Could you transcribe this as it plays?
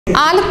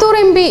Alathur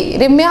M P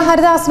Ramya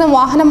ഹരിദാസിന്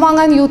വാഹനം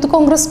വാങ്ങാൻ youth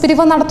Congress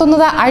പിരിവ്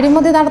നടത്തുന്നത്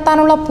അഴിമതി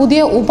നടത്താനുള്ള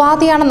പുതിയ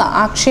ഉപാധിയാണെന്ന്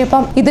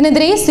ആക്ഷേപം.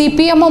 ഇതിനെതിരെ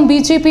CPM-ഉം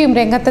BJP-യും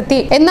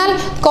രംഗത്തെത്തി. എന്നാൽ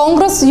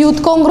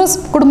യൂത്ത് കോൺഗ്രസ്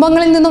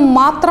കുടുംബങ്ങളിൽ നിന്നും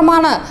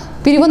മാത്രമാണ്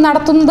പിരിവ്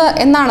നടത്തുന്നത്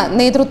എന്നാണ്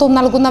നേതൃത്വം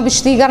നൽകുന്ന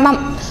വിശദീകരണം.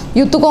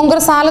 യൂത്ത്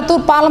കോൺഗ്രസ് ആലത്തൂർ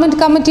പാർലമെന്റ്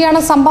കമ്മിറ്റിയാണ്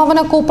സംഭാവന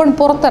കൂപ്പൺ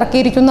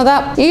പുറത്തിറക്കിയിരിക്കുന്നത്.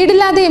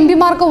 ഈടില്ലാതെ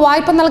MPമാർക്ക്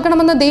വായ്പ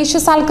നൽകണമെന്ന്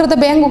ദേശസാൽകൃത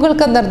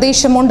ബാങ്കുകൾക്ക്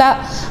നിർദ്ദേശമുണ്ട്.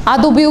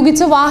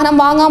 അതുപയോഗിച്ച് വാഹനം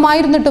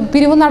വാങ്ങാമായിരുന്നിട്ടും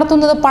പിരിവ്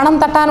നടത്തുന്നത് പണം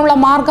തട്ടാനുള്ള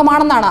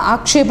മാർഗമാണെന്നാണ്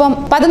ആക്ഷേപം.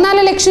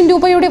 14 ലക്ഷം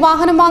രൂപയുടെ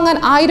വാഹനം വാങ്ങാൻ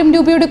 1000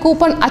 രൂപയുടെ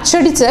കൂപ്പൺ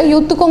അച്ചടിച്ച്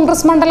യൂത്ത്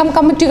കോൺഗ്രസ് മണ്ഡലം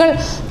കമ്മിറ്റികൾ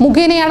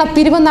മുഖേനയാണ്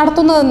പിരിവ്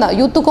നടത്തുന്നതെന്ന്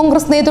യൂത്ത്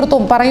കോൺഗ്രസ്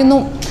നേതൃത്വം പറയുന്നു.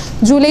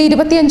 ജൂലൈ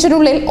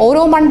 25-നുള്ളിൽ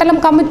ഓരോ മണ്ഡലം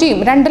കമ്മിറ്റിയും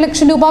 2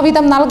 ലക്ഷം രൂപ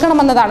വീതം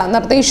നൽകണമെന്നതാണ്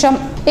നിർദ്ദേശം.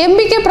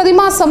 MPക്ക്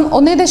പ്രതിമാസം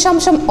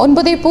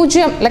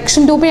 1.90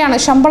 ലക്ഷം രൂപയാണ്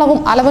ശമ്പളവും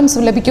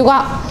അലവൻസും ലഭിക്കുക.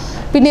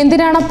 പിന്നെ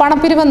എന്തിനാണ്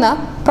പണപ്പിരിവെന്ന്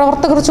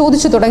പ്രവർത്തകർ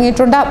ചോദിച്ചു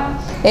തുടങ്ങിയിട്ടുണ്ട്.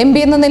 MP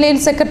എന്ന നിലയിൽ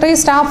സെക്രട്ടറി,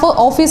 സ്റ്റാഫ്,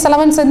 ഓഫീസ്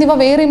അലവൻസ് എന്നിവ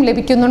വേറെയും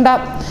ലഭിക്കുന്നുണ്ട്.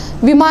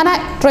 വിമാന,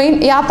 ട്രെയിൻ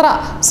യാത്ര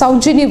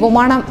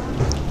സൗജന്യവുമാണ്.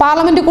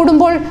 പാർലമെന്റ്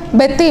കൂടുമ്പോൾ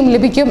ബത്തയും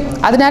ലഭിക്കും.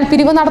 അതിനാൽ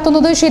പിരിവ്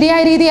നടത്തുന്നത്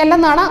ശരിയായ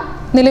രീതിയല്ലെന്നാണ്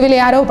നിലവിലെ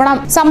ആരോപണം.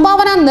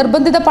 സംഭാവന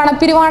നിർബന്ധിത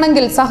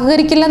പണപ്പിരിവാണെങ്കിൽ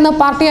സഹകരിക്കില്ലെന്ന്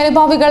പാർട്ടി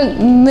അനുഭാവികൾ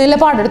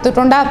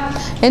നിലപാടെടുത്തിട്ടുണ്ട്.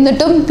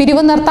 എന്നിട്ടും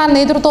പിരിവ് നിർത്താൻ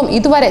നേതൃത്വം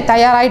ഇതുവരെ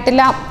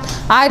തയ്യാറായിട്ടില്ല.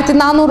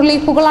 1400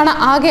 ലീഫുകളാണ്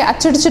ആകെ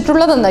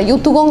അച്ചടിച്ചിട്ടുള്ളതെന്ന്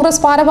യൂത്ത്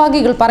കോൺഗ്രസ്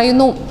ഭാരവാഹികൾ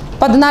പറയുന്നു.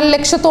 14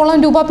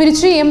 ലക്ഷത്തോളം രൂപ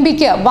പിരിച്ച്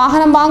MPക്ക്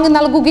വാഹനം വാങ്ങി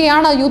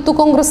നൽകുകയാണ് യൂത്ത്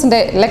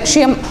കോൺഗ്രസിന്റെ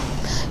ലക്ഷ്യം.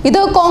 ഇത്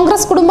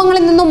കോൺഗ്രസ്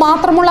കുടുംബങ്ങളിൽ നിന്നും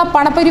മാത്രമുള്ള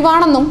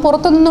പണപ്പിരിവാണെന്നും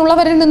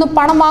പുറത്തുനിന്നുള്ളവരിൽ നിന്നും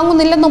പണം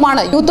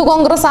വാങ്ങുന്നില്ലെന്നുമാണ് യൂത്ത്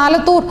കോൺഗ്രസ്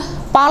ആലത്തൂർ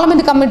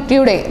പാർലമെന്റ്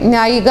കമ്മിറ്റിയുടെ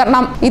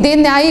ന്യായീകരണം. ഇതേ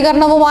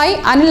ന്യായീകരണവുമായി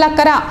അനിൽ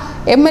അക്കര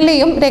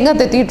MLA-യും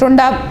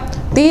രംഗത്തെത്തിയിട്ടുണ്ട്.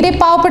 തീരെ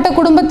പാവപ്പെട്ട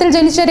കുടുംബത്തിൽ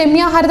ജനിച്ച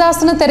രമ്യ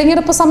ഹരിദാസിന്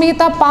തെരഞ്ഞെടുപ്പ്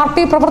സമയത്ത്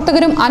പാർട്ടി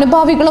പ്രവർത്തകരും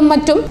അനുഭാവികളും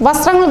മറ്റും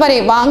വസ്ത്രങ്ങൾ വരെ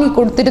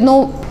വാങ്ങിക്കൊടുത്തിരുന്നു.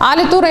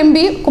 ആലത്തൂർ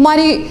MP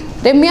കുമാരി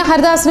രമ്യ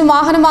ഹരിദാസിന്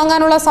വാഹനം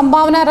വാങ്ങാനുള്ള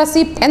സംഭാവന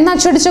റെസിപ്റ്റ്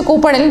എന്നച്ചടിച്ച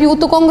കൂപ്പണിൽ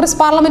യൂത്ത് കോൺഗ്രസ്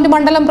പാർലമെന്റ്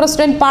മണ്ഡലം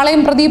പ്രസിഡന്റ്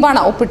പാളയം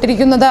പ്രദീപാണ്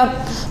ഒപ്പിട്ടിരിക്കുന്നത്.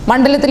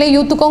 മണ്ഡലത്തിലെ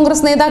യൂത്ത്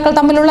കോൺഗ്രസ് നേതാക്കൾ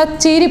തമ്മിലുള്ള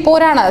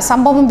ചേരിപ്പോരാണ്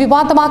സംഭവം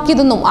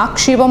വിവാദമാക്കിയതെന്നും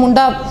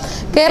ആക്ഷേപമുണ്ട്.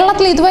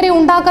 കേരളത്തിൽ ഇതുവരെ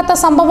ഉണ്ടാകാത്ത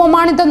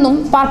സംഭവമാണിതെന്നും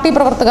പാർട്ടി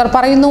പ്രവർത്തകർ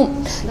പറയുന്നു.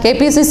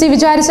 KPCC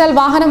വിചാരിച്ചാൽ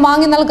വാഹനം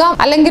വാങ്ങി നൽകാം,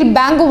 അല്ലെങ്കിൽ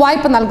ബാങ്ക്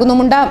വായ്പ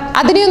നൽകുന്നുമുണ്ട്.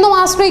 അതിനെയൊന്നും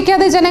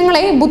ആശ്രയിക്കാതെ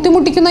ജനങ്ങളെ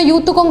ബുദ്ധിമുട്ടിക്കുന്ന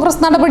യൂത്ത്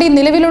കോൺഗ്രസ് നടപടി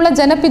നിലവിലുള്ള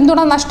ജനപിന്തുണ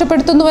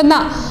നഷ്ടപ്പെടുത്തുന്നുവെന്ന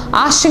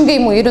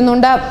ആശങ്കയും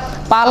ഉയരുന്നുണ്ട്.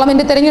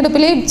 പാർലമെന്റ്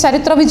തെരഞ്ഞെടുപ്പിലെ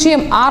ചരിത്ര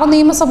വിജയം 6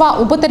 നിയമസഭാ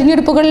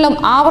ഉപതെരഞ്ഞെടുപ്പുകളിലും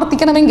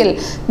ആവർത്തിക്കണമെങ്കിൽ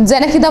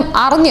ജനഹിതം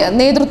അറിഞ്ഞ്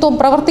നേതൃത്വം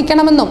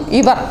പ്രവർത്തിക്കണമെന്നും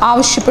ഇവർ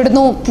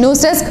ആവശ്യപ്പെടുന്നു.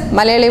 ന്യൂസ് ഡെസ്ക്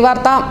മലയാളി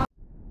വാർത്ത.